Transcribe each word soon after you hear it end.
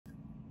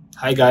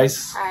Hi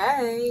guys.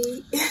 Hi.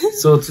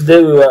 So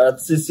today we were at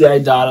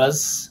CCI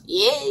Dallas.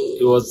 Yay.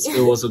 It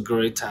was a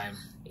great time.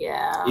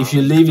 Yeah. If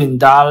you live in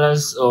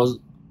Dallas or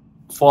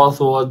Fort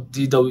Worth,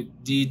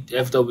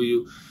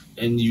 DFW,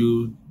 and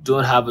you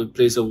don't have a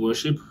place of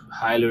worship,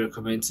 highly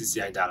recommend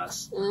CCI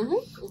Dallas.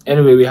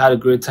 Anyway, we had a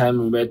great time.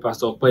 We met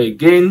Pastor Okpe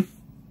again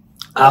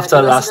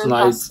after last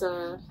night,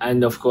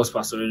 and of course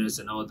Pastor Reynolds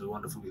and all the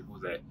wonderful people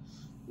there.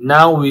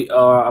 Now we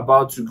are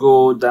about to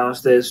go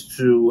downstairs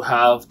to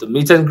have the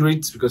meet and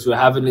greet because we're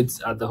having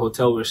it at the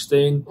hotel we're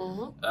staying.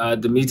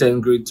 The meet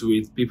and greet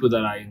with people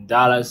that are in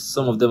Dallas.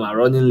 Some of them are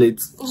running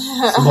late.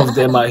 Some of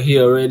them are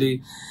here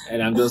already.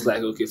 And I'm just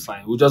like, okay,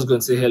 fine. We're just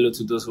going to say hello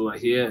to those who are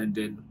here and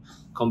then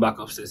come back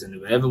upstairs. And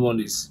when everyone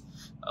is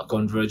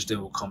converged, then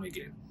we'll come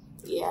again.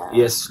 Yeah.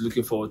 Yes,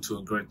 looking forward to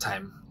a great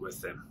time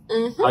with them.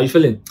 How are you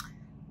feeling?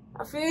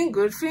 I'm feeling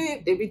good,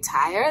 feeling a bit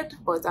tired,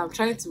 but I'm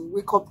trying to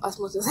wake up as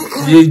much as I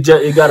can.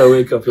 You gotta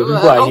wake up. Your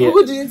people are here.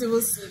 People didn't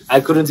even sleep.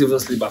 I couldn't even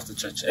sleep after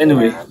church.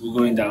 Anyway, we're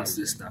going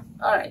downstairs now.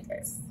 Alright,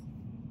 guys.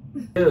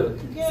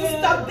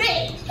 Stop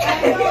it!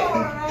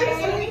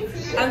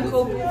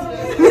 Uncle.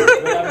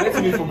 I'm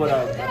waiting before, but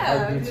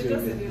I'll greet you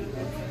again.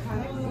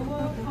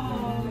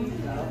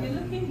 You're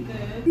looking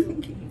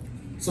good.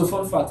 So,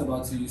 fun fact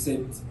about you, you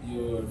said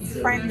you're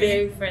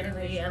Very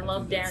friendly. I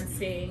love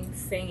dancing,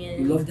 singing.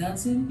 You love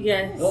dancing?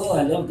 Yes. Oh,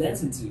 I love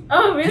dancing too.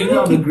 Oh, really? You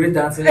know I'm a great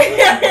dancer. I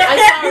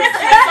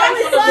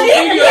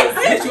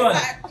Which one?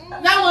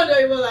 That one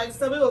that was like,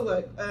 somebody was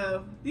like,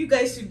 you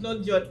guys should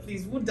not judge,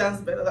 please. Who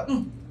dance better? Like,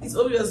 it's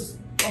obvious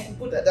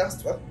people that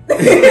dance well.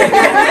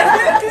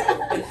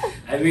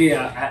 I mean,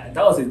 that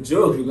was a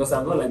joke because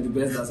I'm not like the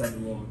best dancer in the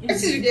world.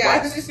 Yeah, I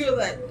just feel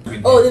like.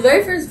 Oh, the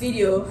very first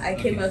video I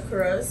came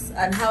across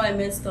and how I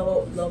met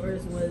Stalwart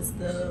lovers was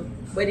the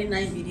wedding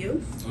night video.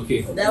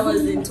 Okay. That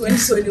was in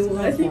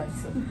 2021.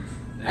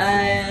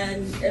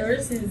 And ever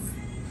since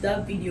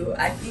that video,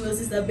 it was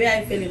just the way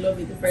I fell in love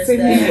with the first time.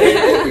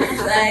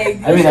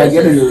 Like, I mean, I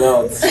get it a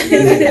lot.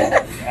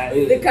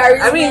 the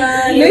charisma. I mean,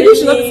 ladies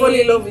should not fall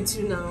in love with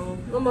you now.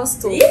 No more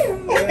stone.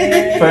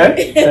 Fair.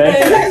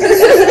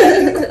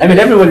 I mean,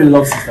 everybody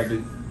loves Sister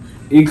B,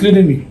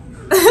 including me.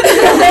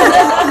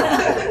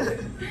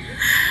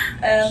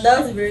 That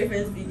was the very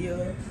first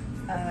video,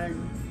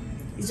 and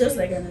it's just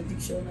like an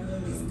addiction. I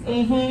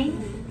don't know.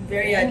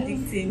 Very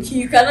addicting.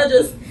 You cannot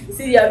just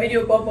see your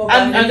video pop up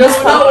and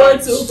just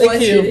want to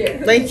watch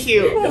it. Thank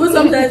you. Even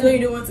sometimes when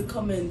you don't want to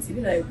comment, you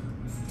be like,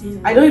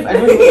 I don't even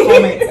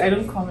comment. I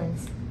don't comment.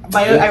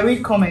 But I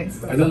read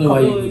comments. I don't know why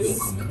you don't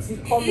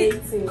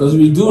comment. Because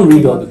we do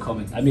read all the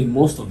comments. I mean,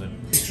 most of them.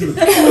 It's true.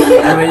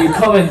 And when you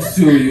comment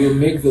too, you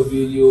make the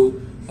video.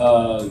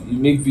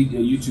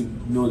 YouTube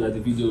know that the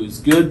video is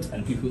good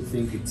and people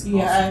think it's awesome.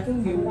 I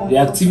think the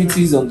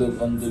activities on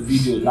the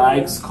video,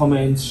 likes,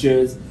 comments,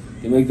 shares,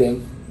 they make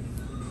them.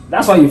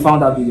 That's why you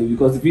found that video,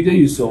 because the video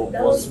you saw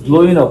was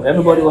blowing up.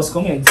 Everybody was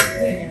commenting.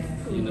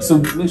 You know, so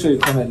make sure you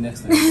comment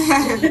next time.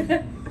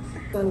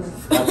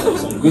 That's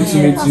awesome. Good to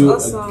meet you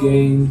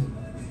again.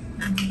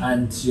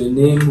 And your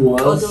name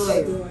was?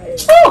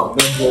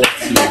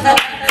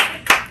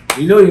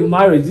 You know, in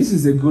marriage, this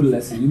is a good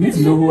lesson. You need to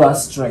know who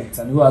has strengths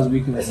and who has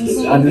weaknesses,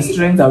 and the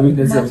strengths and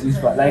weaknesses of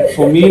each part. Like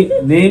for me,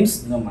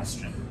 names not my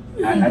strength.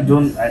 I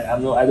don't.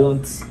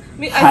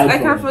 I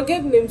can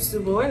forget names too,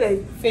 but when I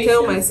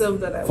tell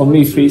myself that I for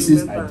me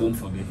faces, I don't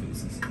forget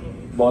faces.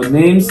 But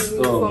names,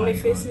 for me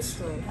faces,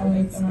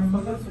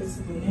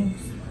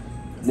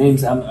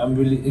 names. I'm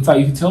really. In fact,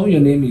 if you tell me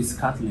your name is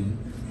Kathleen,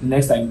 the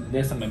next time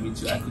I meet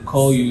you, I could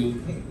call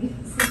you.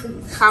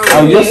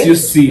 I'll just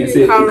use C and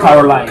say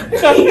Caroline.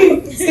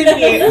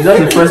 It's not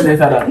the first letter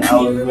that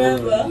I'll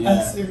remember.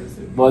 Yeah.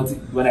 But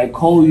when I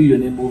call you your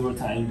name over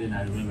time, then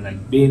I remember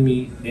like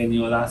Bemi,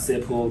 Eniola,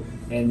 Sepo,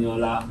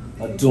 Eniola,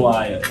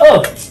 Aduaya.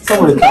 Oh,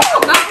 somebody.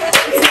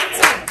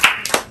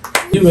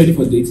 You ready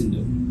for dating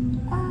though?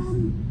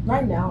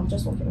 Right now, I'm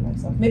just working on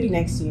myself. Maybe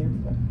next year.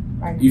 But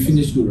right now, you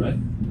finished school, right?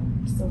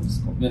 I'm still in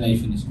school. When are you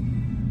finished school?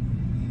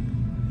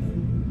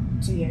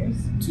 2 years.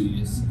 2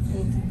 years.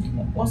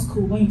 What's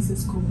school? When you say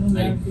school, no, you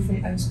have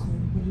different high school.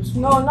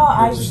 No, not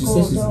high She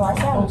school. said So I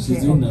said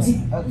she's doing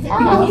nursing.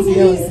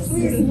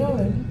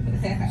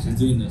 She's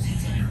doing nursing.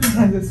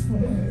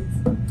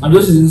 I'm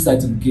just using this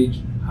to gauge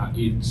her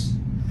age.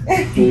 I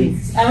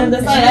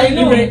understand. I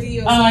know.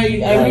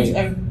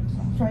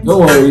 Don't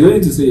worry, you don't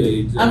need to say your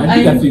age. I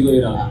think I figured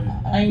it out.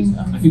 I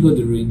figured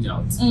the range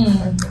out.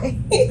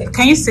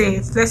 Can you say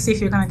it? Let's see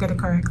if you're gonna get it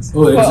correct.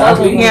 Oh,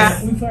 exactly.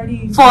 Yeah.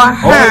 For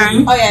her.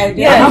 Oh yeah.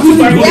 Yeah,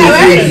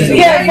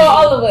 for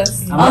all of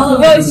us.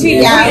 Well,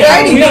 she.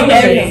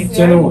 Yeah.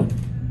 21.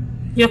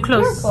 You're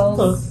close.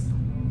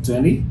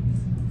 20?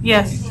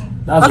 Yes.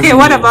 That's Okay.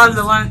 What about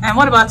the one? And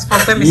what about for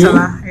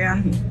Femisola?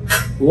 Yeah.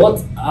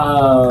 What?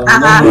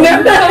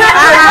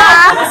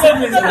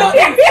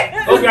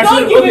 Okay,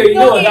 okay, you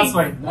know what? That's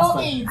fine. That's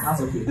fine.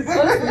 That's okay.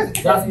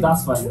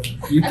 That's fine.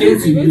 You came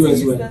to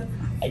US when?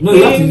 No,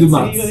 you have to do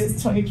maths.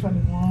 It's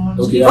 2021.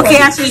 Okay, Okay,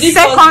 and she's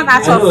second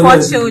out of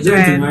 4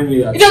 children.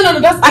 No,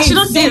 that's I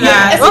shouldn't say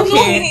that.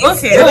 Okay.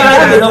 I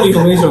have enough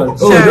information.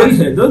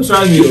 Oh, don't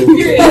try me.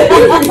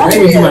 Let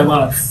me do my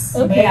maths.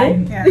 Okay.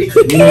 Yeah.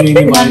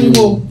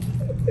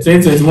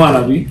 2021,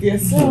 Abby.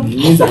 Yes, sir. It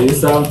means that you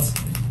served,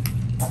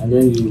 and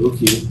then you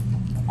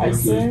I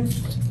served.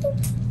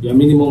 Your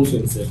minimum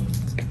 27.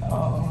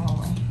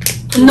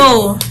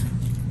 No,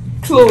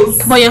 Close.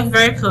 but you're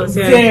very close.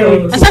 Yeah.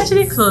 Very It's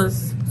actually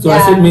close. So I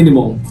said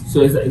minimum.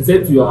 So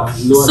except you are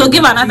lower. So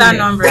give another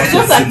number.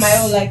 Just like my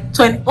own, like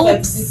 20.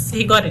 Oops,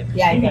 he got it.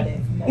 yeah, I got it.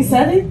 Is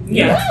that it?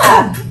 Yeah.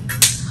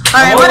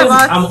 Alright, what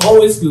about? I'm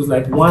always close,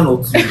 like 1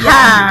 or 2.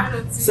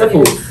 Yeah.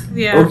 Simple.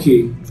 Yeah.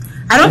 Okay.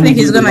 I don't think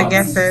he's gonna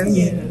get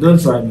this. Don't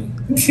try me.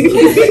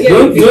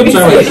 don't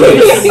try my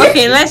place.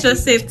 Okay, let's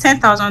just say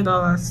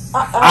 $10,000.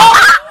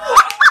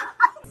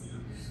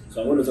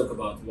 So I want to talk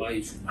about why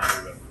you should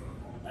marry.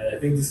 And I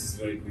think this is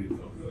very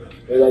critical.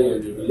 Whether you're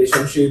in a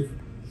relationship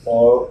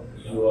or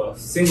you are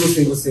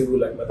single,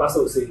 like my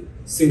pastor would say,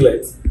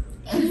 singlet.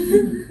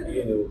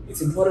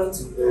 It's important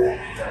to know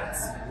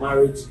that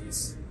marriage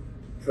is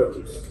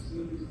purpose.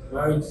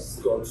 Marriage is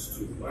God's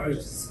tool. Marriage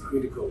is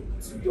critical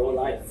to your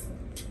life.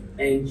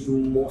 And you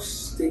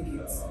must take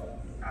it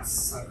as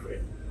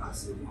sacred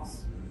as it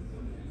is.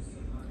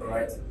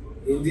 Alright?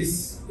 In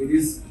this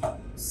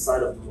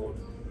side of the world,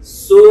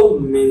 so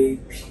many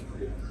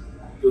people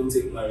don't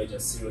take marriage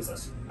as serious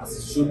as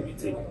it should be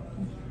taken.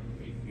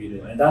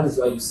 And that is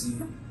why you see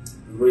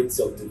rates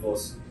of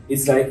divorce.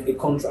 It's like a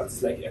contract.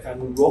 It's like I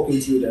can walk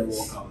into it and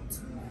walk out.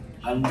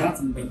 And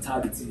that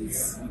mentality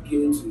is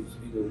beginning to,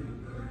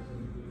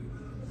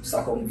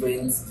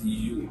 circumvent the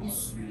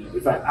youth.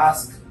 If I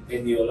ask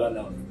Eniola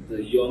now,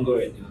 the younger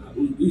Eniola,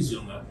 who is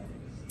younger?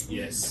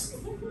 Yes.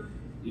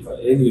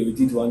 Anyway, we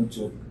did one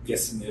job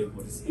guessing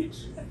everybody's age.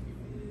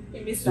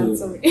 You missed that,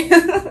 sorry.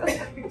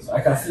 So I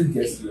can still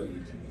guess your age.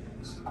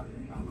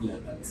 I'm good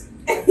at that.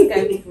 I think I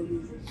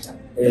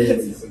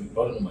will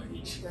follow my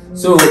age.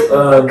 So,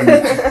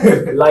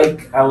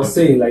 like I was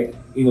saying,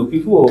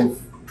 people of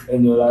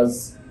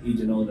Eniola's age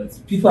and all that,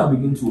 people are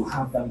beginning to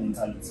have that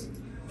mentality.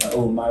 Like,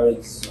 oh,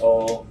 marriage,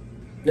 or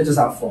let's just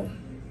have fun.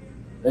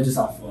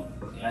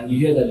 And you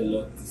hear that a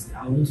lot.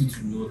 I want you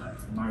to know that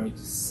marriage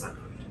is sacred.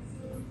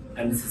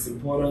 And it is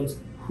important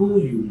who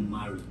you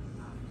marry.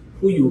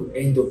 Who you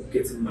end up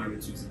getting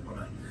married to is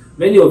important.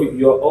 Many of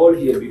you're all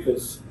here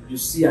because you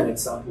see an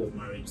example of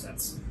marriage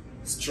that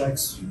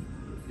strikes you.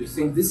 You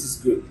think this is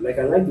good. Like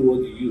I like the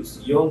word you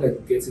use, young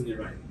and getting it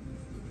right.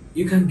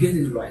 You can get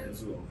it right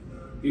as well.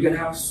 You can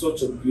have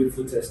such a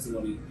beautiful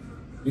testimony.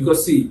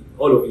 Because see,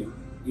 all of you,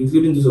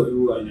 including those of you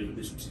who are in a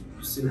relationship,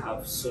 you still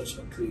have such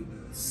a clean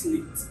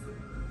slate.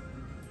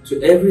 So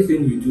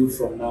everything you do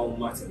from now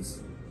matters.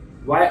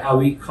 Why are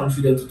we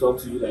confident to talk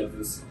to you like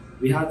this?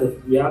 We had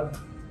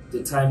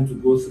the time to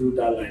go through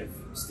that life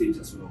stage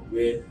as well,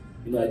 where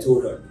I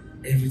told her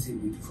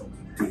everything we do from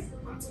today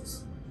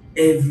matters.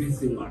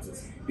 Everything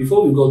matters.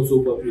 Before we got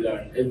so popular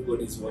and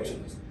everybody's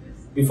watching us,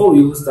 before we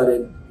even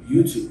started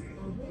YouTube,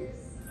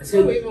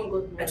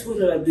 I told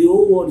her that the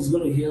whole world is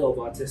going to hear of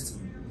our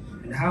testimony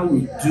and how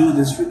we do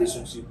this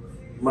relationship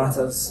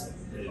matters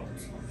a lot.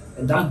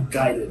 And that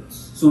guided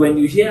us. So when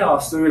you hear our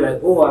story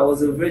like, oh, I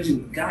was a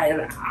virgin guy,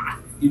 like,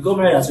 you got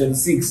married at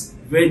 26,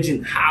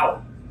 virgin,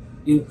 how?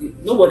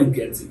 Nobody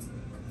gets it.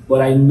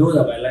 But I know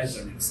that my life is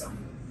an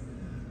example.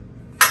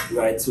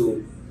 Right?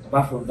 So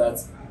apart from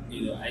that,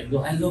 I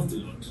love the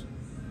Lord.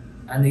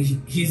 And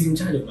He's in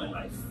charge of my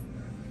life.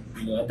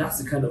 And that's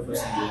the kind of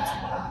person you want to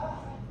marry.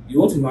 You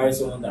want to marry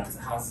someone that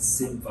has the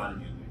same value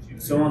with you.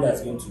 Someone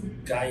that's going to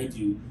guide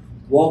you,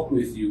 walk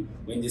with you.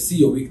 When they see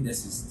your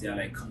weaknesses, they're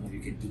like, come on,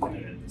 you can do better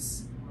than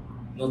this.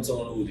 Not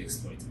someone who would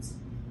exploit it.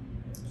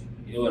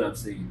 You know what I'm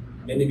saying?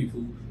 Many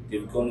people,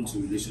 they've gone into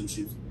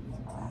relationships.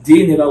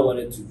 They never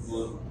wanted to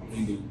go,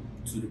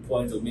 to the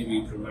point of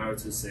maybe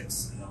premarital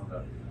sex and all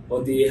that.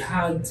 But they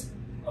had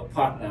a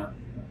partner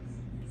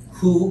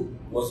who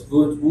was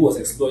good, who was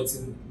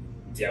exploiting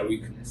their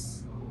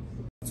weakness.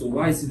 So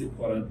why is it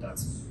important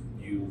that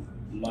you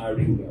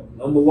marry well?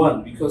 Number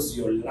one, because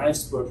your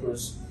life's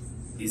purpose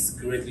is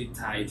greatly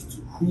tied to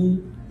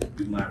who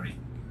you marry.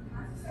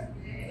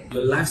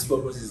 Your life's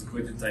purpose is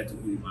greatly tied to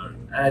who you marry.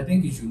 And I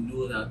think you should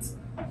know that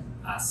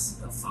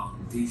as a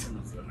foundation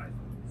of your life.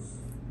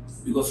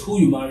 Because who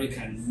you marry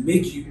can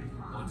make you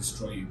or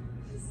destroy you.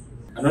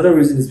 Another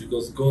reason is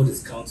because God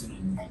is counting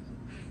on you.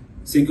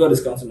 Say, God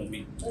is counting on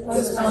me. God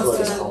is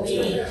counting on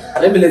me.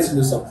 Let me let you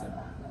know something.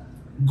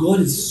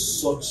 God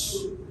is such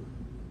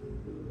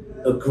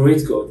a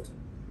great God,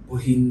 but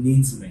He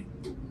needs men.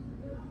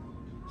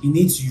 He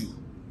needs you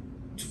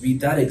to be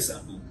that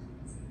example.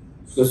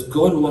 Because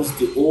God wants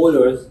the whole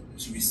earth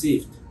to be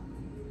saved.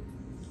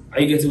 Are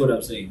you getting what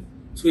I'm saying?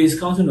 So He's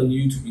counting on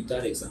you to be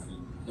that example.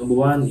 Number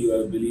one, you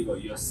are a believer,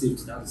 you are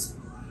saved. That is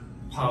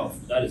powerful.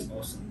 That is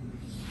awesome.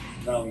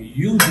 Now,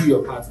 you do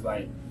your part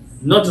by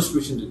not just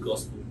preaching the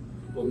gospel,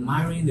 but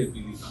marrying a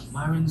believer,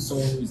 marrying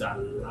someone who is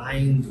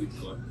aligned with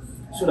God,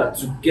 so that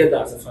together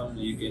as a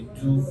family you can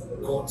do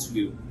God's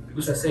will.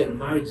 Because I said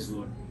marriage is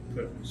what?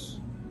 purpose.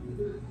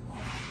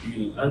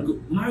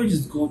 And marriage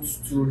is God's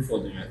tool for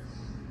the earth.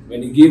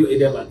 When He gave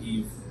Adam and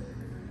Eve,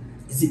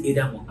 is it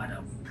Adam or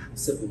Adam?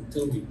 Simple.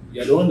 Tell me.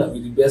 You're the one that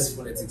with the best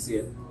phonetics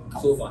here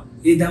so far.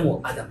 Adam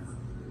or Adam?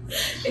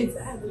 It's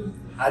Adam.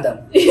 Adam.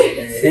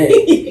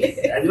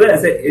 Hey. And when I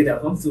said Adam,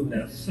 come to me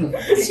now.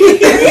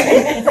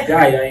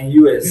 Guy, you're in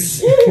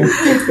US.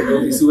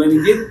 Okay, so when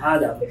He gave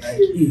Adam and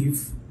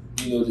Eve,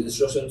 the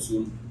instruction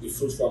to be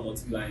fruitful,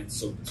 multiply, and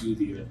subdue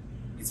the earth,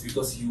 it's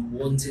because He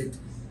wanted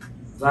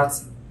that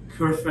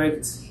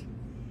perfect,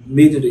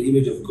 made in the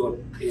image of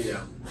God,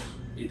 Adam.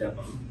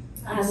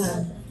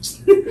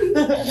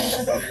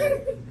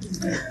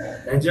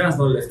 Nigerians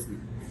not left me.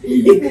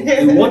 He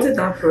wanted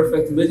that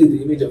perfect, made in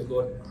the image of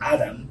God,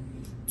 Adam,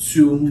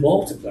 to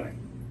multiply.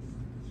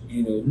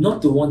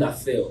 Not the one that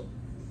fell,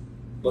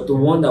 but the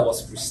one that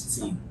was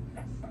pristine.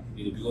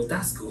 Because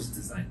that's God's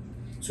design.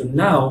 So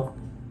now,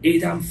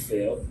 Adam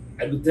fell.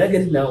 Did I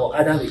get it now or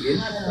Adam again?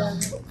 Adam.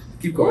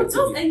 Keep correcting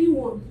Just me.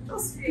 anyone.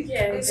 Just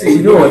yeah. So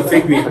you know what?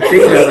 Fake me.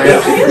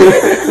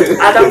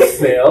 Adam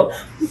fell.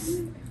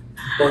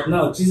 But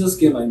now Jesus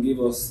came and gave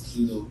us,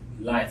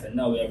 life, and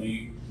now we are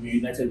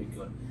reunited with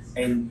God.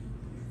 And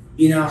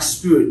in our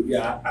spirit, we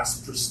are as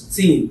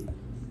pristine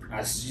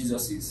as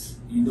Jesus is.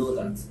 You know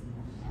that.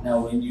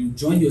 Now, when you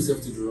join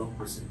yourself to the wrong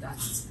person,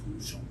 that's his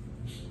pollution.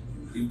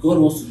 If God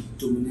wants to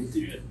dominate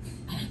the earth,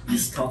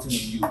 He's counting on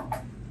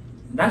you.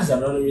 And that is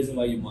another reason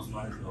why you must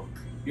marry love.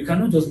 You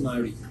cannot just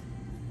marry.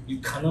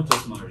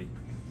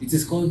 It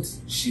is called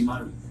she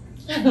marry.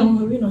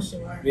 Maybe not she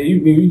marry.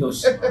 Maybe not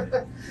she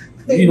marry.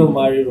 Maybe not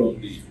marry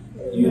wrongly.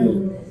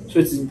 So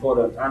it's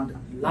important.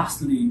 And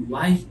lastly,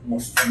 why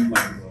must you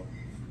marry love?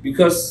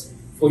 Because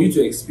for you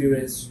to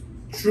experience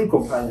true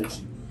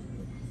companionship,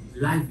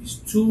 life is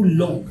too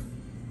long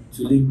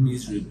to live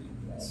miserably.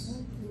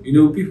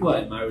 People are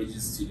in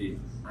marriages today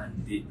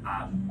and they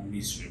are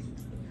miserable.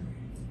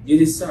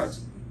 It is sad,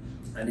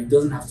 and it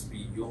doesn't have to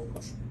be your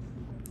portion.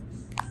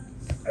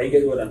 Are you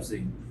getting what I'm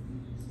saying?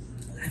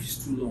 Life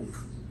is too long.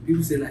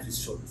 People say life is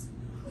short,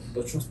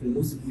 but trust me,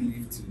 most people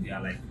live till they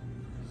are like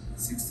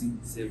 60,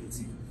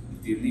 70.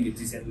 If they live a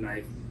decent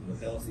life,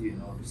 healthy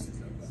and all these things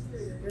like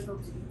that.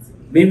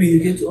 Maybe you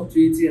get to up to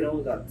 80 and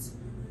all that.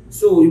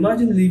 So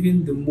imagine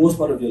living the most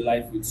part of your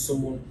life with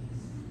someone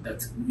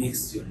that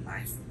makes your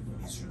life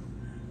miserable.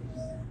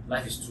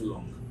 Life is too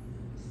long.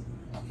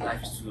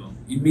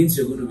 It means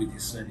you're going to be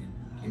discerning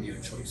in your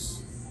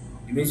choice.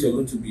 It means you're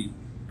going to be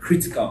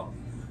critical,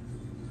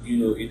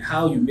 in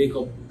how you make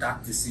up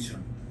that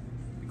decision.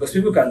 Because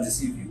people can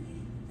deceive you,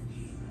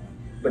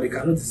 but they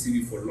cannot deceive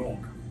you for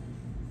long.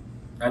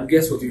 And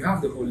guess what? You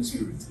have the Holy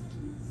Spirit.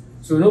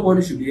 So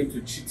nobody should be able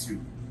to cheat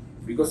you.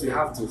 Because you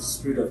have the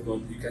Spirit of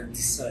God, you can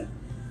discern.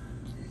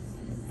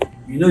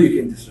 You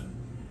can discern.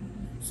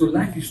 So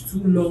life is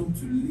too long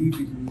to live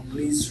it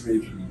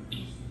miserably.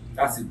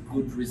 That's a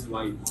good reason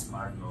why you must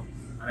marry love.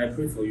 And I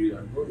pray for you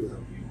that God will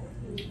help you.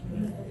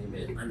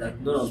 Amen. And that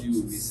none of you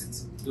will miss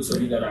it. Those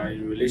of you that are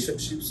in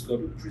relationships,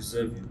 God will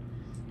preserve you.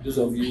 Those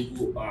of you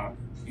who are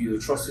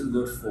trusting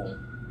God for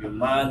your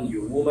man,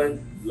 your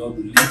woman, Lord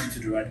will lead you to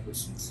the right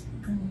persons.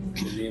 In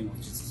the name of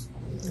Jesus.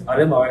 I'll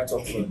let my wife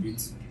talk for a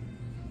bit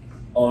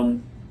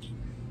on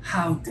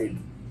how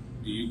then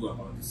do you go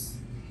about this?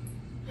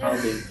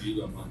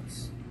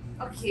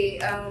 Okay,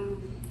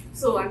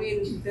 so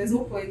there's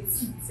no point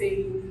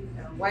saying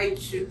why you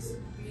should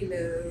be in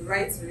a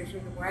right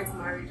relationship, right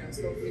marriage and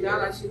stuff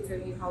without actually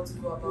telling you how to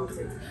go about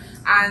it.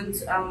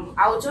 And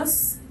I'll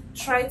just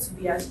try to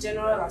be as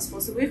general as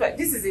possible.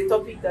 This is a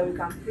topic that we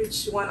can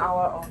preach 1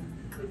 hour on,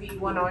 maybe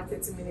 1 hour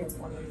 30 minutes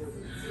on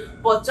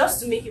it. But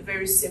just to make it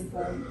very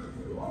simple,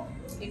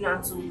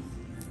 to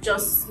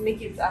just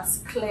make it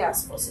as clear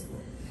as possible.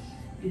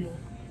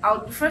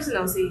 The first thing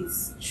I'll say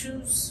is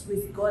choose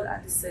with God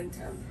at the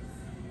center.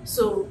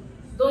 So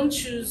don't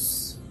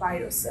choose by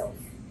yourself.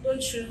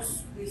 Don't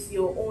choose with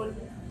your own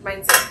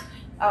mindset.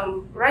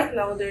 Right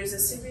now there is a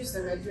series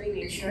that we're doing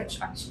in church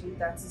actually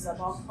that is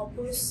about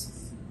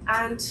purpose,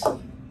 and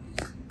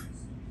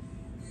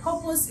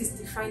purpose is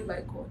defined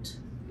by God.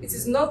 It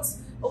is not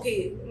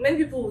many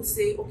people would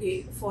say,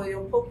 for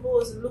your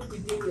purpose, look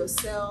within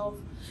yourself.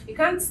 You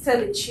can't tell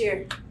a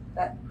chair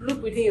that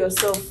look within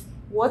yourself,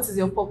 what is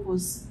your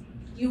purpose?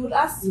 You would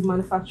ask the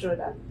manufacturer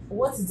that,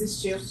 what is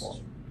this chair for?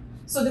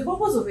 So the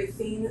purpose of a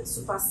thing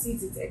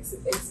supersedes its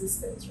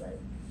existence, right?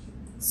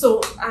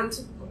 So, and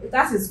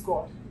that is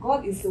God.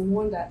 God is the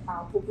one that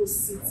our purpose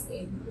sits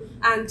in.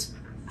 And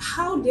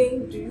how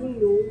then do you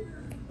know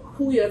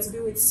who you are to be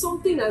with?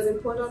 Something as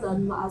important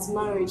as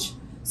marriage,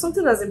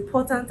 something as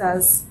important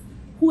as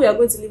who you are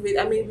going to live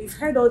with. We've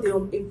heard all the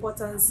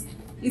importance.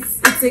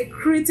 It's a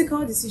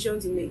critical decision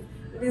to make.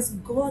 It is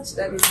God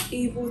that is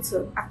able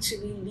to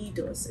actually lead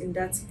us in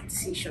that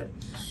decision.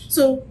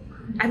 So,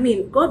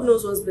 God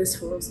knows what's best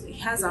for us. He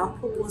has our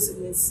purpose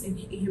in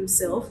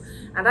Himself,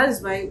 and that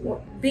is why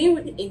being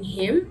in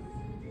Him,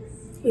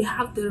 we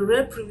have the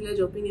rare privilege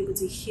of being able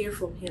to hear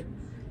from Him,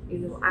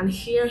 and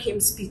hear Him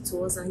speak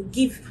to us and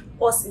give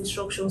us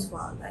instructions for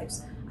our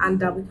lives, and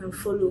that we can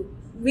follow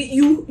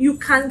you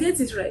can get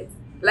it right.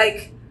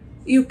 Like,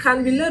 you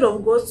can be led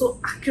of God so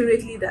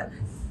accurately that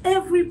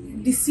every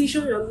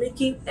decision you're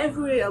making,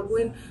 everywhere you're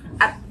going,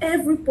 at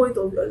every point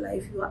of your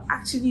life, you are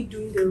actually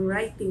doing the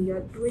right thing. You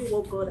are doing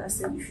what God has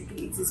said you should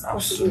do. It is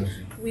possible.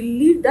 We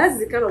live. That's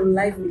the kind of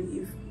life we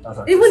live.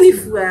 Even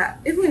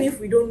if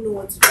we don't know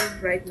what to do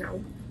right now,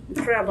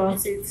 we pray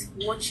about it,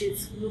 watch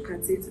it, look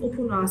at it,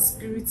 open our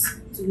spirits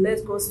to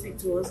let God speak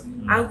to us,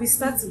 and we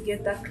start to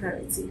get that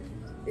clarity.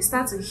 We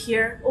start to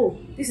hear, oh,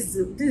 this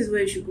is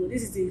where you should go.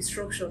 This is the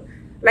instruction.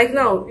 Like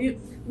now,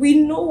 we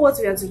know what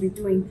we are to be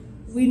doing.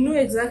 We know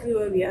exactly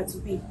where we are to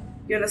be.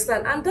 You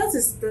understand? And that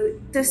is the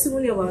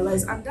testimony of our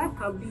lives, and that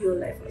can be your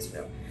life as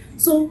well.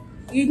 So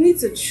you need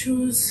to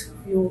choose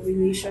your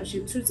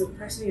relationship, choose the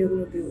person you're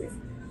going to be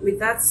with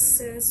that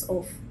sense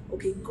of,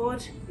 okay,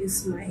 God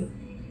is my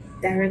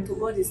director.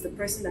 God is the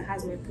person that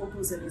has my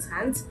purpose in his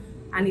hands,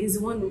 and he's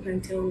the one who can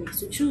tell me.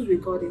 So choose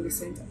with God in the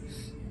center.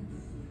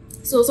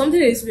 So something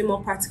that is a bit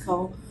more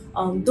practical,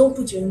 don't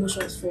put your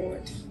emotions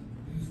forward.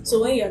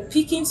 So when you're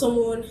picking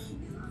someone,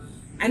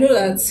 I know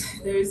that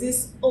there is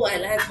this, oh, I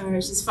like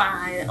her, she's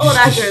fine. Oh,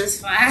 that girl is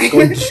fine.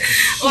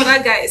 Oh,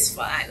 that guy is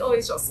fine. Oh,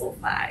 he's just so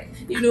fine.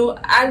 You know,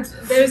 and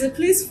there is a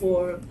place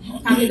for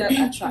having that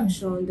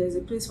attraction. There's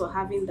a place for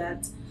having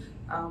that,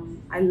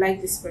 I like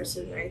this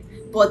person, right?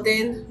 But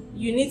then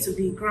you need to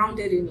be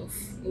grounded enough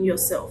in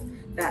yourself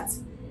that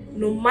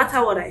no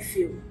matter what I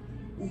feel,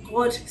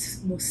 God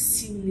must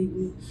stimulate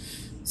me.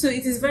 So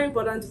it is very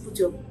important to put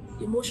your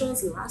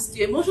emotions last.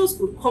 Your emotions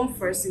could come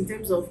first in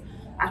terms of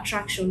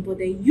attraction, but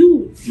then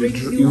you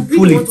really want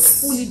to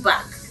pull it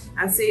back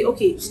and say,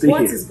 okay,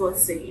 what is God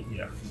saying?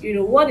 Yeah. You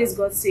know, what is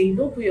God saying?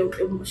 Don't put your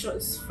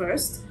emotions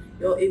first.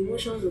 Your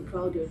emotions will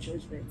cloud your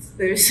judgment.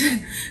 There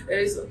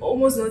is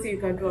almost nothing you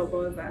can do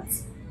about that.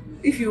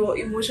 If your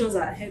emotions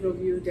are ahead of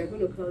you, they're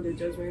going to cloud your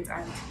judgment,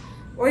 and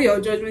when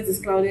your judgment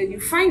is clouded, you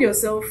find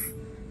yourself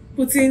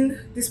putting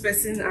this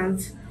person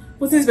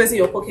in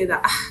your pocket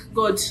that,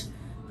 God,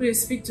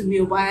 please speak to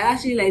me, but I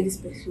actually like this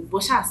person,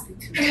 but shall speak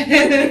to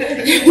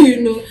me.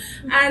 You know,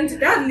 and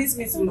that leads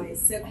me to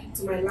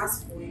my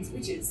last point,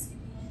 which is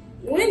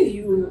when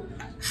you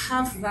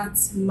have that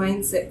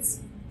mindset,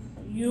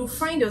 you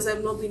find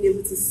yourself not being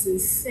able to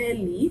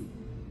sincerely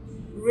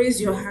raise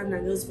your hand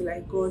and just be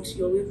like, God,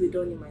 your will be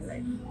done in my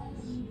life.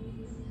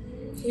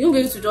 You won't be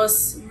able to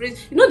just raise,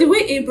 you know, the way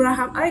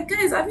Abraham,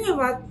 guys, have you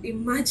ever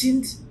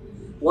imagined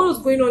what was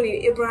going on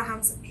in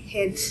Abraham's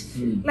head?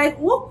 Like,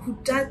 what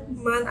could that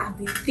man have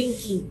been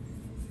thinking?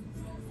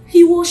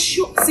 He was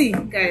sure. See,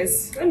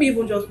 guys, let me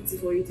even just put it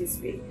for you this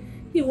way.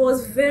 He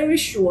was very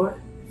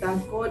sure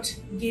that God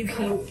gave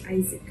him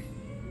Isaac.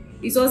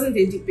 It wasn't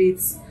a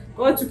debate.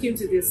 God took him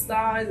to the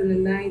stars in the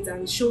night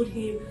and showed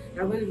him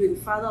you're going to be the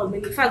father of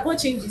many. In fact, God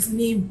changed his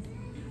name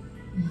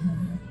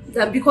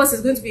that because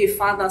he's going to be a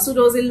father. So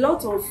there was a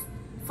lot of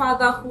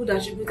fatherhood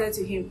attributed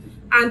to him.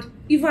 And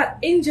even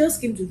angels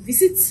came to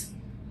visit.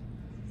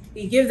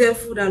 He gave them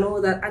food and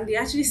all that, and they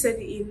actually said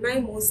it in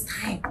 9 months'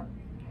 time,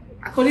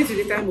 according to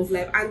the time of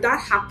life, and that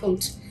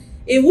happened.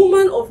 A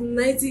woman of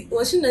 90,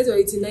 was she 90 or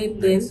 89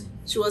 then?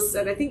 She was,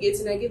 I think,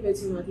 89, gave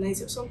birth to him at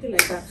 90 or something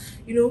like that.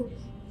 You know,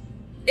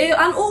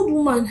 an old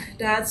woman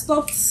that had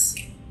stopped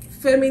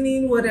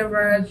feminine,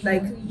 whatever,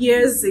 like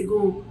years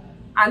ago,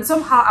 and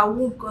somehow a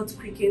womb got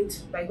quickened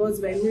by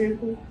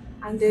miracle,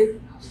 and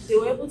then they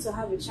were able to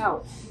have a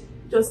child.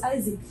 It was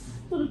Isaac.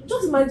 So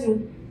just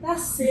imagine that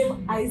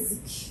same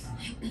Isaac.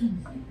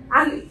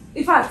 And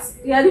in fact,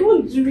 he had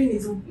even driven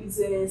his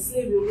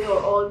slave away,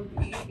 or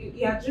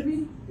he had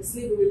driven the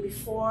slave away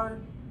before,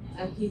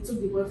 and he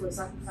took the boy for a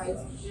sacrifice.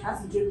 He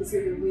had to drive the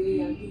slave away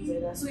and things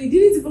like that. So he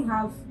didn't even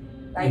have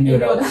like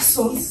any other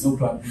sons. No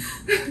plan B.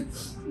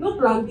 No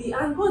plan B.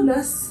 And God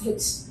now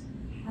said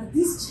that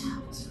this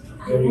child,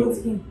 I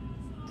want him.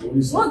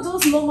 Not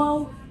just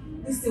normal,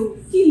 this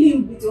thing, kill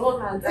him with your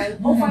own hands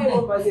and offer him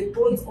up as a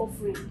burnt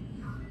offering.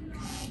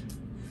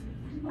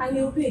 And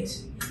he obeyed.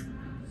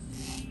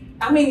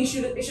 I mean, you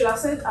should have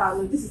said,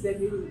 no, this is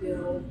definitely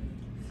the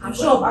I'm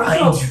sure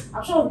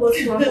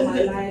God's plan for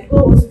my life.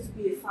 God wants me to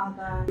be a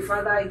father. The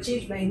father, he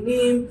changed my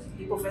name,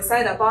 he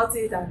prophesied about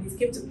it, and it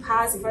came to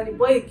pass. In fact, the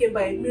boy came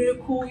by a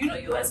miracle. You know,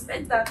 you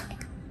expect that.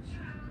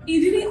 He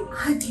didn't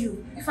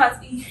argue. In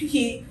fact,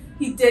 he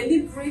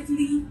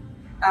deliberately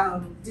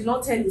did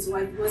not tell his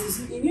wife, because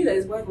he knew that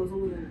his wife was not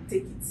going to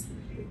take it.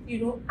 You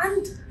know,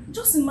 and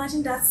just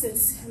imagine that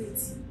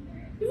sincerity.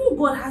 Even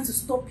God had to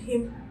stop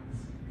him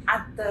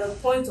at the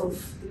point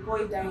of the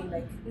boy dying,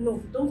 like, no,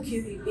 don't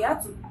kill him. They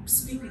had to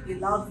speak with a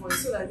loud voice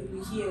so that they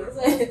will hear.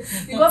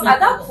 Because at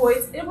that point,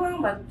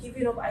 Abraham had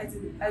given up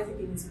Isaac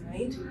in his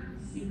mind,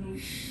 you know.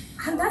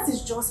 And that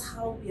is just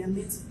how we are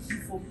meant to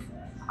give up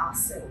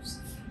ourselves.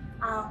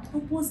 Our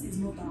purpose is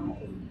not our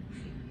own.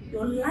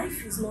 Your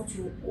life is not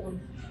your own.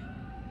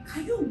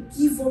 Can you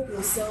give up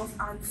yourself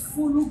and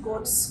follow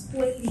God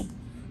squarely?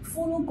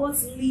 Follow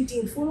God's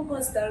leading, follow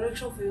God's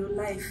direction for your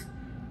life.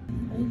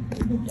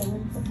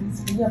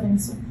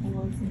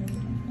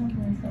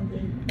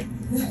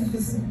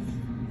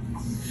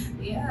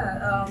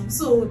 Yeah.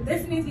 So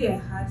definitely I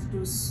had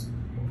those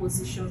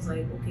positions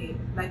like, okay,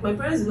 like my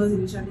parents did not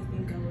initially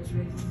think I was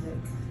ready.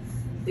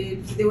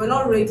 Like they were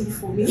not ready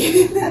for me.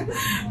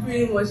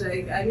 Pretty much.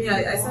 Like I mean,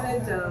 I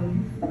started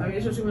my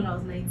relationship when I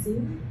was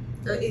 19,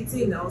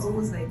 18. I was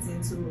almost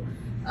 19. So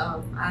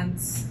and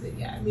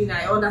yeah, I mean,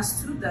 I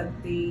understood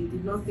that they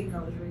did not think I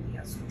was ready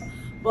as well.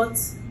 But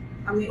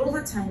I mean,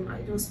 over time,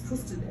 I just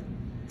proved to them.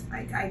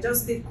 Like I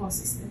just stayed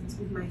consistent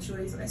with my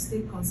choice. I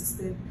stayed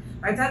consistent.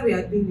 By the time we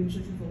had been in a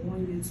relationship for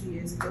 1 year, 2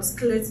 years, it was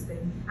clear to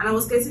them, and I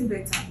was getting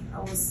better.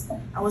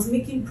 I was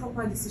making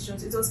proper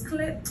decisions. It was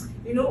clear,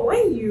 you know,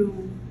 when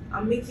you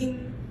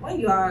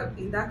are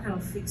in that kind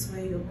of fix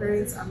where your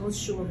parents are not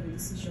sure of the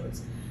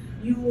decisions,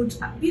 you would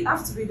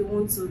have to be the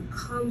one to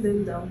calm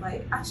them down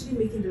by actually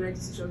making the right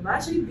decisions, by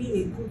actually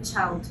being a good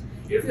child.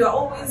 If you are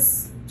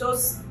always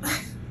just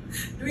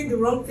doing the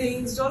wrong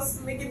things,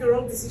 just making the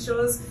wrong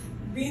decisions,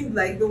 being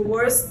like the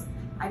worst,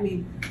 I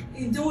mean,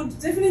 you would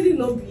definitely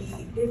not be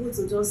able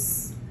to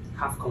just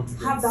Have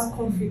confidence. have that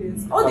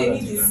confidence. All they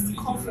need is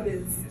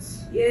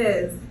confidence.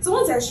 Yes. So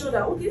once I show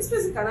that, okay, this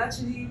person can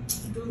actually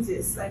do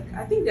this, like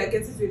I think they're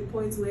getting to a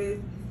point where,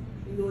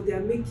 you know, they're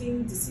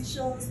making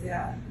decisions, they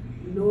are,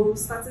 you know,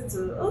 starting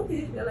to,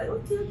 okay, they're like,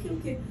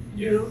 okay,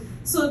 you know.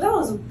 So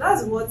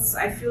that's what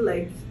I feel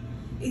like.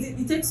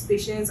 It takes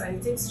patience, and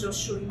it takes just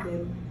showing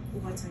them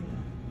over time.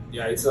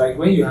 Yeah, it's like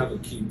when you have a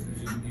kid,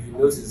 if you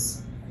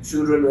notice,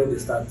 children when they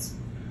start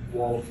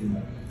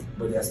walking,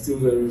 but they're still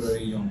very,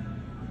 very young,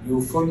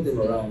 you follow them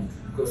around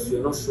because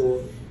you're not sure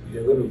if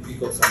they're going to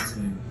pick up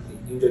something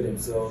and injure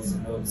themselves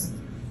and all this.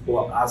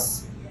 But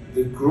as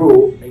they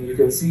grow, and you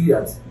can see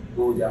that,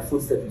 oh, their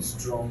footstep is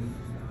strong,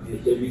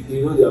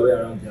 they know their way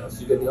around the house.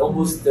 You can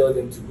almost tell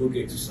them to go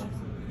get you something.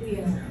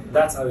 Yeah.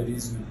 That's how it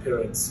is with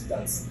parents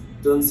that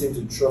don't seem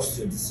to trust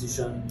your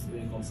decision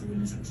when it comes to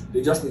relationship.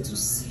 They just need to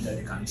see that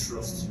they can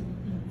trust you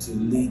to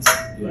lead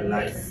your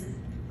life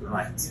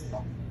right.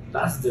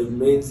 That's the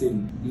main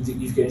thing.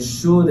 You can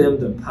show them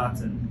the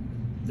pattern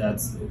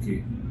that,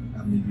 okay,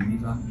 I'm a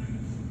believer,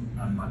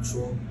 I'm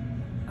mature,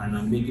 and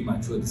I'm making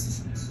mature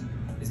decisions.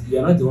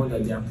 You're not the one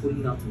that they are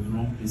pulling out of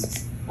wrong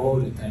places all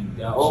the time.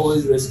 They are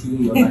always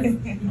rescuing your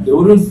life. They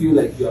wouldn't feel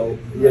like you are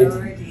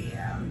ready.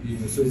 You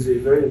know, so it's a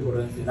very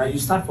important thing. And you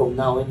start from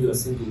now when you are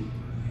single.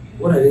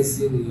 What are they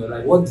seeing in your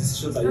life? What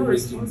decisions are you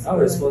making? How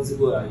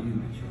responsible are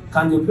you?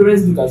 Can your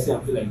parents look at you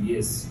and feel like,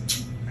 yes,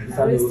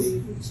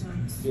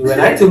 when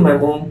I told my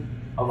mom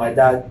or my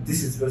dad,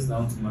 this is the person I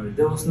want to marry,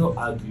 there was no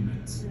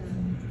argument.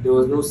 There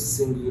was no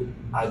single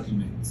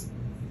argument.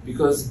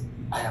 Because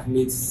I had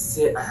made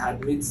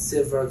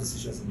several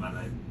decisions in my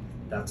life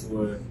that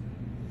were,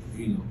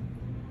 you know,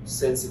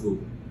 sensible.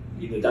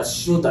 You know, that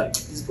showed that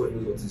this boy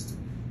knows what he's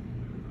doing.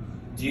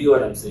 Do you get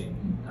what I'm saying?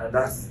 And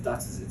that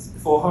is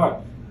it. For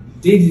her,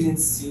 they didn't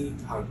see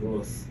her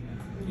growth,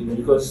 you know,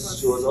 because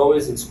she was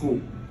always in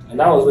school, and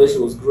that was where she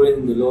was growing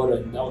in the Lord,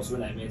 and that was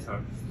when I met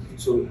her.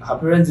 So her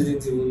parents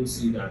didn't even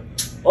see that.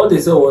 All they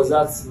saw was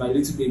that my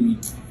little baby,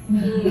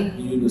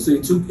 you know. So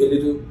it took a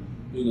little,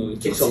 you know,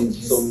 it took some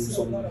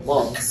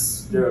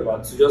months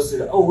thereabout to just say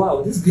that, oh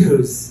wow, this girl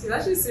is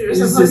actually serious.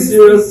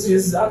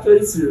 She's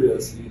actually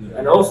serious, you know.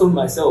 And also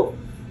myself,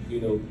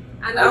 you know.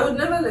 And I would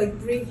never like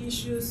bring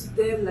issues to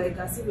them like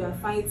as if we are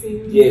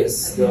fighting.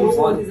 Yes, like,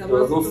 there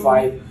was no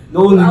fight.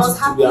 No need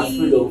to be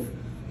afraid of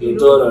your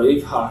daughter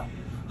if her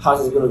heart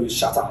is going to be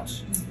shattered.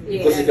 Yeah.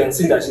 Because you can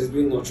see that she's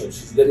being nurtured.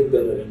 She's getting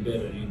better and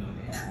better, you know.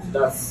 Yeah.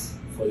 That's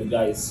for the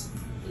guys.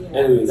 Yeah.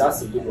 Anyway,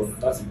 that's a good one.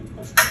 That's a good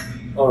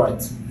question.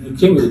 Alright, you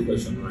came with a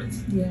question, right?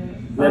 Yeah.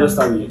 Let us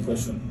start with your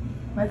question.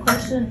 My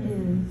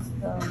question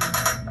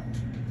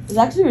is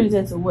actually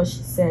related to what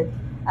she said,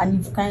 and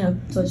you've kind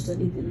of touched on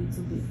it a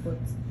little bit, but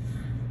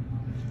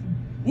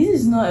this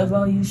is not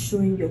about you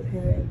showing your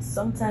parents.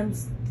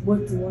 Sometimes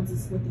what they want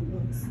is what they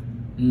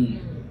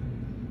want.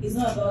 It's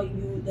not about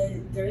you.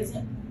 There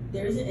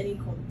isn't any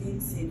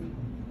convincing.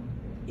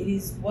 It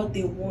is what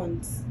they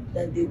want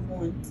that they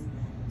want.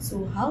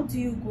 So how do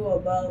you go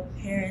about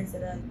parents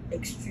that are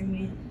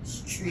extremely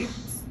strict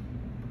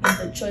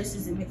in the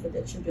choices they make for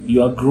their children?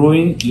 You are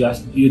growing.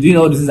 You're doing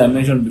all the things I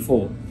mentioned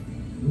before.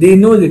 They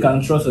know they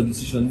can trust your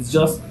decision. It's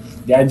just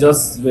they are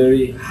just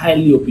very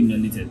highly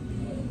opinionated,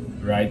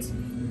 right?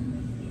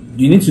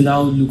 You need to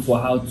now look for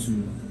how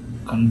to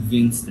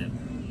convince them.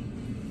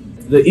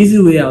 The easy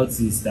way out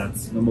is that,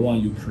 number one,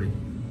 you pray.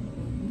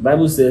 The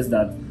Bible says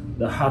that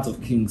the heart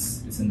of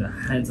kings is in the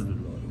hands of the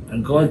Lord,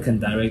 and God can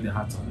direct the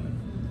heart of men.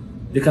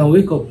 They can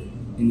wake up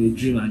in a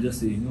dream and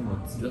just say, you know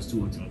what, just do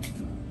what you want to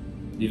do.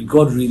 If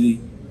God really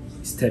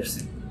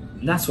steps in.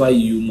 And that's why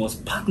you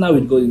must partner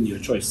with God in your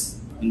choice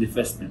in the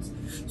first place.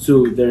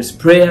 So there is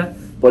prayer,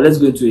 but let's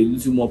go into a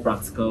little more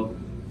practical.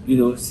 You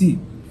know, see,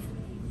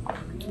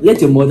 let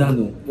your mother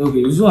know,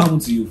 okay, this will happen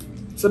to you,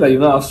 so that you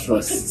don't have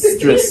stress.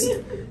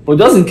 But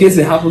just in case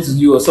it happens to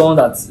you or someone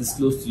that is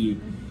close to you,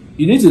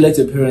 you need to let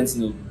your parents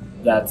know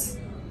that,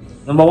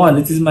 number one,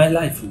 it is my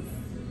life.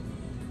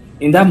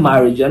 In that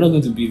marriage, you're not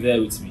going to be there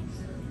with me.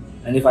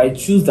 And if I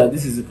choose that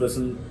this is the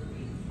person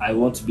I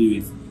want to be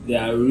with,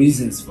 there are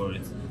reasons for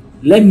it.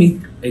 let me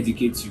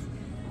educate you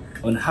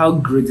on how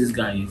great this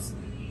guy is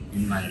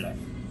in my life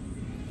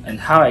and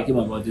how I came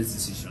about this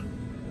decision.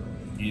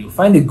 And you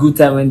find a good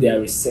time when they are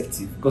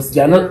receptive, because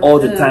they are not all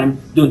the time,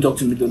 don't talk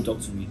to me, don't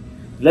talk to me.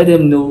 Let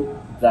them know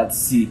that,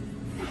 see,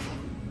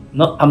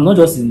 I'm not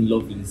just in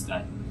love with this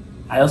guy.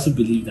 I also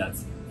believe that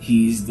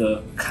he is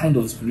the kind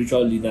of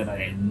spiritual leader that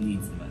I need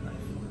in my life.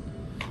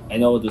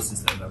 And all those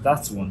things like that.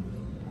 That's one.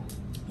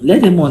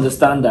 Let them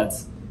understand that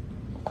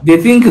they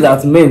think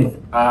that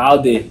men are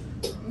out there,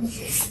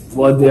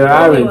 but they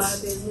aren't.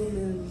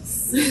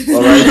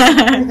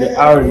 Alright? They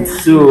aren't.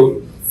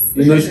 So,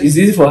 it's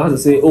easy for her to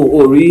say,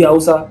 oh, really,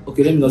 Hausa?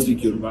 Okay, let me not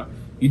speak Yoruba.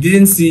 You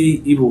didn't see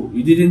Igbo.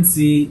 You didn't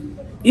see.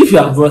 If you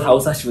have brought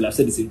Hausa, she will have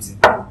said the same thing.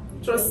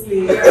 Trust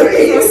me.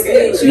 Trust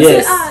me. She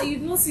will say, you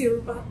don't see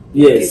Yoruba.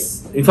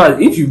 Yes. Okay. In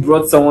fact, if you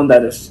brought someone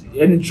that is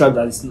any tribe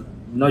that is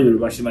not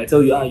Yoruba, she might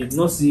tell you, you did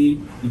not see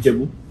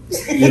Ijebu.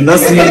 You did not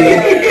see.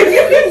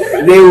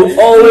 They will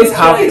always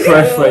have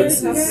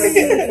preferences.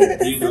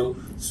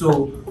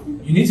 So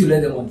you need to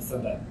let them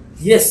understand that.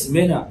 Yes,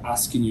 men are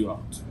asking you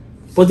out,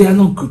 but they are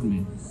not good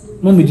men.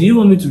 Mommy, do you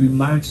want me to be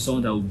married to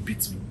someone that will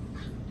beat me?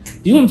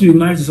 Do you want me to be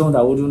married to someone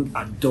that wouldn't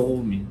adore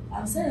me?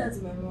 I've said that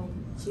to my mom.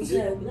 She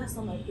said, that's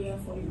not my prayer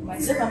for you.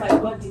 Myself and my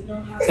God did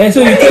not have. And so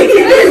you think,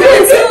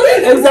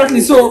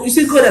 exactly. So you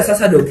see, God has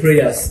answered your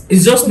prayers.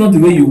 It's just not the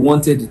way you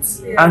wanted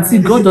it. Yeah. And see,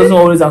 God doesn't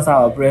always answer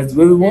our prayers the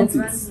way we want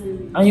it.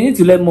 And you need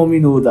to let mommy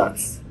know that.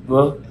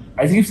 Well,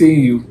 I keep saying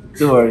you,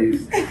 don't worry.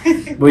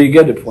 But you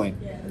get the point.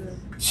 Yeah.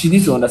 She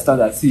needs to understand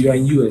that, see, you're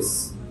in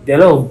US. There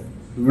are a lot of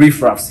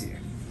riffraffs here.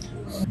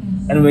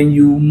 And when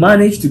you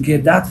manage to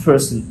get that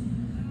person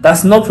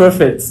that's not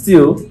perfect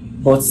still,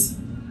 but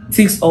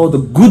ticks all the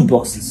good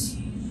boxes,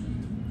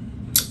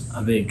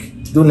 I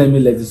beg, don't let me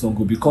let this one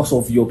go because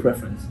of your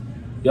preference.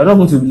 You're not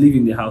going to live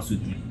in the house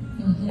with me.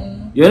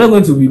 You're not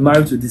going to be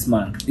married to this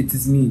man. It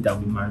is me that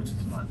will be married to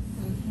this man.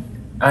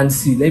 And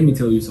see, let me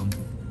tell you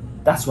something.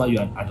 That's why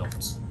you're an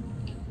adult.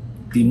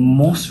 They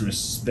must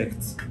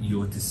respect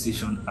your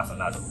decision as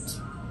an adult.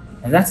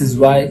 And that is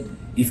why,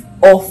 if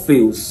all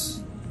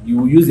fails, you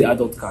will use the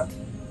adult card.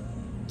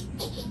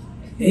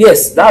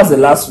 Yes, that's the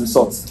last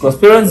resort. Because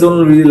parents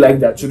don't really like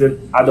their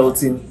children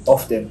adulting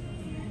often.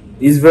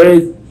 It's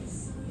very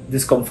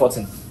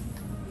discomforting.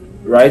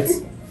 Right?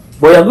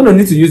 But you're going to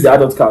need to use the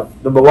adult card.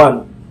 Number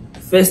one,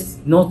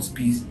 first, not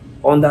be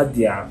under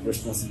their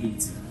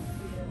responsibility.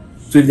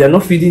 So if they're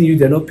not feeding you,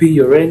 they're not paying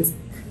your rent,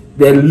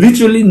 they're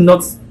literally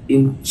not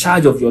in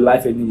charge of your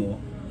life anymore,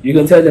 you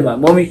can tell them,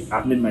 Mommy,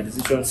 I've made my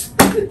decisions,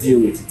 deal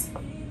with it.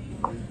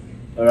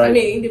 Alright? I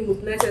mean, in the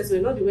most nicest way,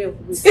 not the way of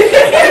it.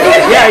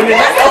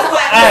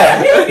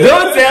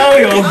 Don't tell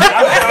your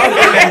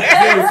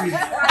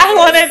I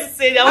wanted to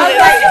say that.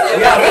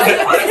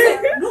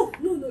 No,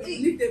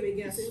 leave them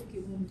again. I say, okay,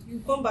 Mom, you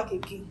come back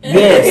again.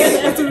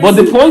 Yes. But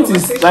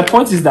my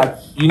point is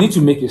that you need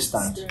to make a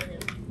stand.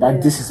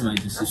 That this is my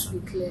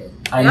decision,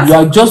 and you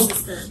are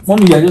just,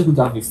 Mommy, you are just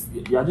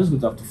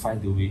going to have to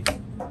find a way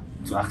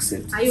to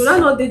accept. And you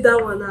not did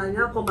that one, and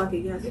you come back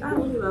again. I say,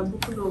 Mommy, you are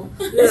booking up.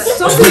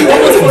 Something you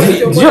almost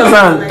do you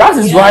understand? That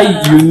is why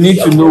you need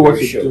to know what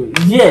you're doing.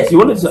 Yes, you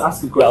wanted to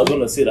ask the question. I was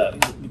going to say that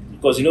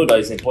because you know that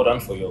it's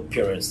important for your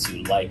parents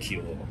to like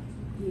your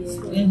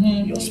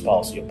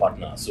spouse, your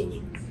partner. So,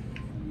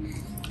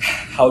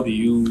 how do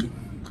you?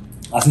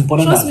 As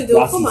important Trust as me, they'll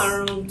that come is,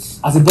 around.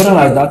 as important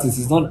as that is,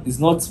 it's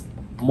not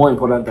more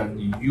important than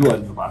you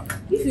and your partner.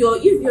 If you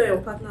and your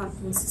partner are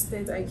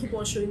consistent and you keep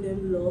on showing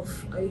them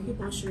love and you keep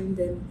on showing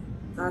them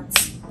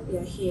that we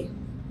are here,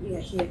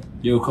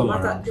 They will come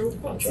around. They will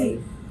come. See,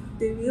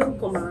 they will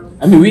come around.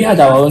 I mean, we had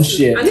our own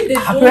share. And if they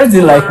Her parents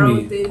didn't like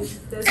me. There's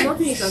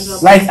nothing you can do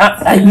about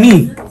Like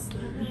me,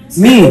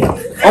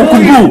 Uncle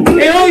Boo.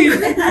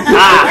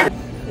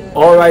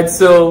 All right,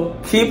 so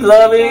keep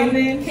loving,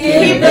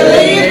 Keep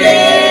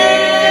believing.